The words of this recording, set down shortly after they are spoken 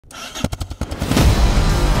Right,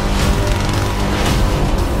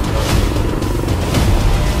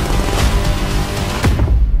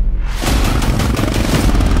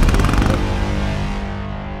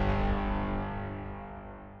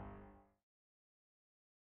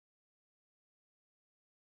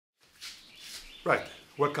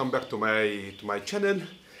 welcome back to my channel,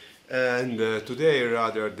 and today,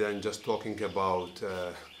 rather than just talking about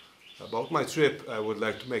my trip, I would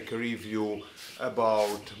like to make a review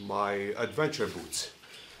about my adventure boots.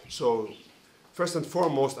 So first and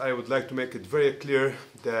foremost, I would like to make it very clear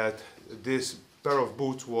that this pair of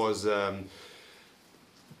boots was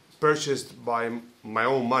purchased by my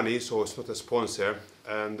own money, so it's not a sponsor,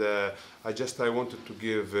 and I wanted to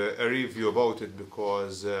give a review about it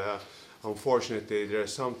because unfortunately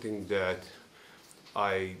there's something that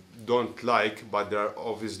I don't like, but there are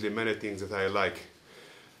obviously many things that I like.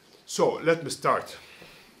 So let me start.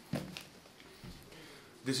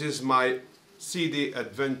 This is my Sidi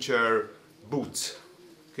Adventure Boots.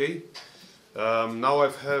 Okay, now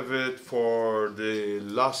I've had it for the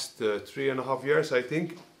last 3.5 years, I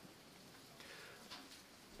think.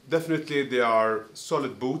 Definitely they are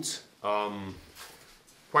solid boots,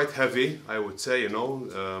 quite heavy, I would say, you know.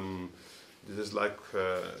 This is like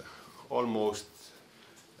almost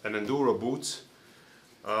an enduro boots.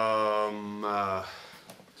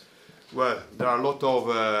 Well, there are a lot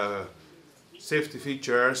of safety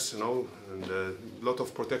features, you know, and a lot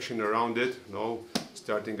of protection around it, you know,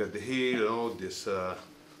 starting at the heel, you know, this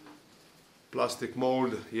plastic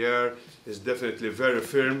mold here is definitely very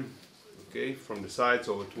firm, okay, from the side,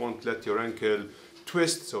 so it won't let your ankle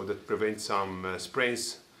twist, so that prevents some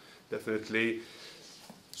sprains, definitely.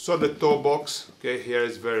 Solid toe box, okay, here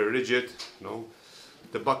is very rigid, you know.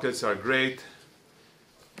 The buckles are great.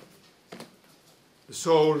 The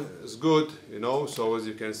sole is good, you know, so as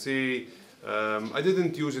you can see, I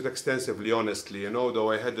didn't use it extensively, honestly, you know,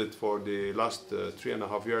 though I had it for the last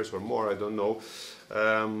 3.5 years or more, I don't know,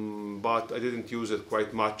 but I didn't use it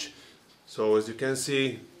quite much. So as you can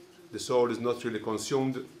see, the sole is not really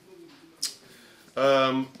consumed.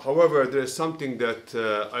 However, there is something that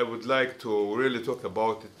I would like to really talk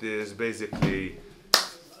about. It is basically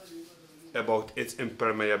about its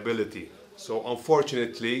impermeability. So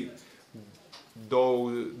unfortunately,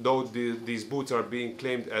 though these boots are being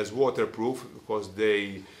claimed as waterproof because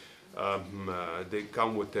they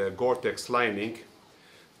come with a Gore-Tex lining,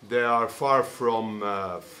 they are far from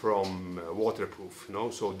waterproof, you know,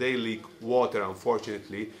 so they leak water,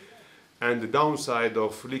 unfortunately. And the downside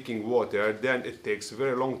of leaking water, then it takes a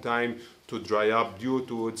very long time to dry up due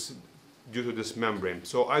to this membrane.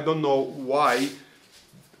 So I don't know why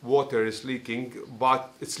water is leaking,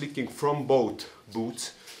 but it's leaking from both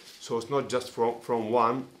boots, so it's not just from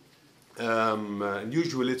one. And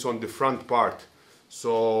usually it's on the front part,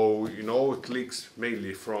 so you know it leaks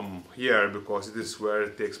mainly from here because it is where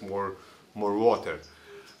it takes more water.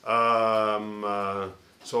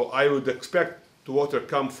 So I would expect the water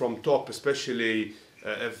come from top, especially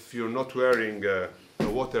if you're not wearing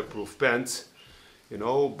waterproof pants, you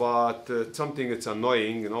know, but it's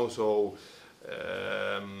annoying, you know, so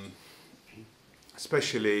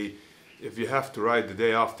especially if you have to ride the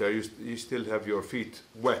day after, you still have your feet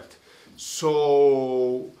wet.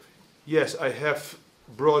 So yes, I have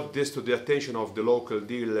brought this to the attention of the local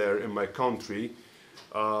dealer in my country,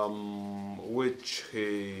 which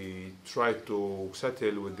he tried to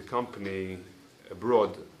settle with the company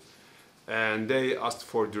abroad, and they asked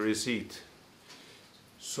for the receipt.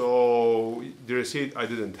 So the receipt, I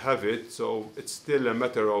didn't have it, so it's still a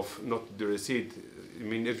matter of not the receipt. I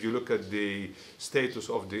mean, if you look at the status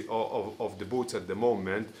of the boots at the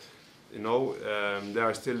moment, you know, they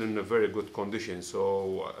are still in a very good condition,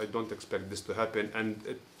 so I don't expect this to happen, and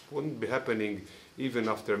it wouldn't be happening even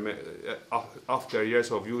after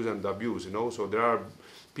years of use and abuse, you know. So there are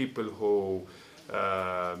people who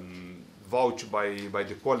vouch by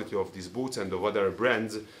the quality of these boots and of other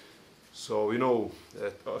brands. So you know,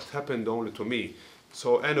 it happened only to me.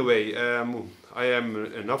 So anyway, I am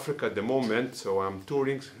in Africa at the moment, so I'm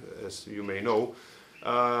touring, as you may know,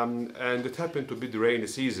 and it happened to be the rainy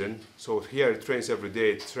season. So here it rains every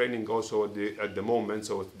day. It's raining also at the moment,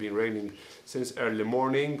 so it's been raining since early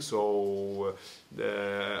morning, so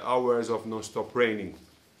the hours of non-stop raining.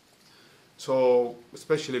 So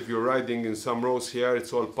especially if you're riding in some roads here,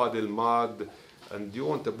 it's all puddle, mud, and you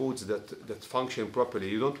want the boots that function properly.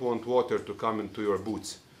 You don't want water to come into your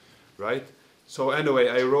boots, right? So anyway,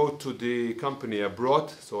 I wrote to the company abroad,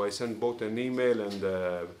 so I sent both an email and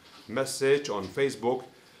a message on Facebook.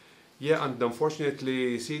 Yeah, and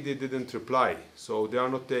unfortunately CD didn't reply, so they are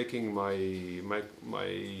not taking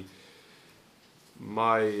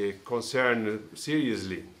my concern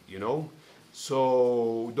seriously, you know.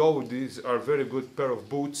 So though these are very good pair of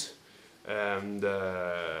boots, and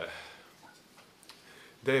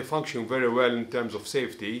they function very well in terms of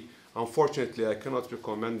safety, unfortunately I cannot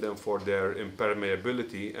recommend them for their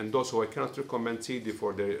impermeability, and also I cannot recommend Sidi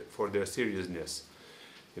for their seriousness,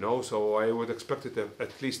 you know. So I would expect it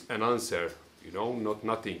at least an answer, you know, not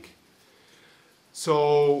nothing.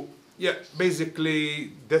 So yeah,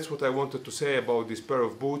 basically that's what I wanted to say about this pair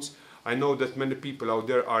of boots. I know that many people out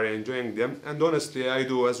there are enjoying them, and honestly I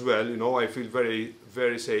do as well, you know. I feel very,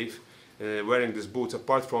 very safe wearing these boots,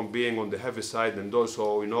 apart from being on the heavy side, and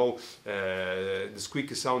also, you know, the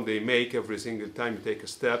squeaky sound they make every single time you take a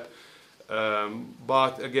step.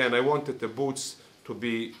 But again, I wanted the boots to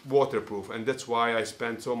be waterproof, and that's why I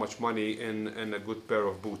spent so much money in a good pair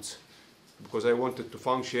of boots, because I wanted to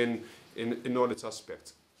function in all its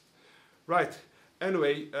aspects. Right,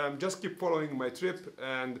 anyway, just keep following my trip,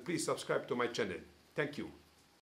 and please subscribe to my channel. Thank you.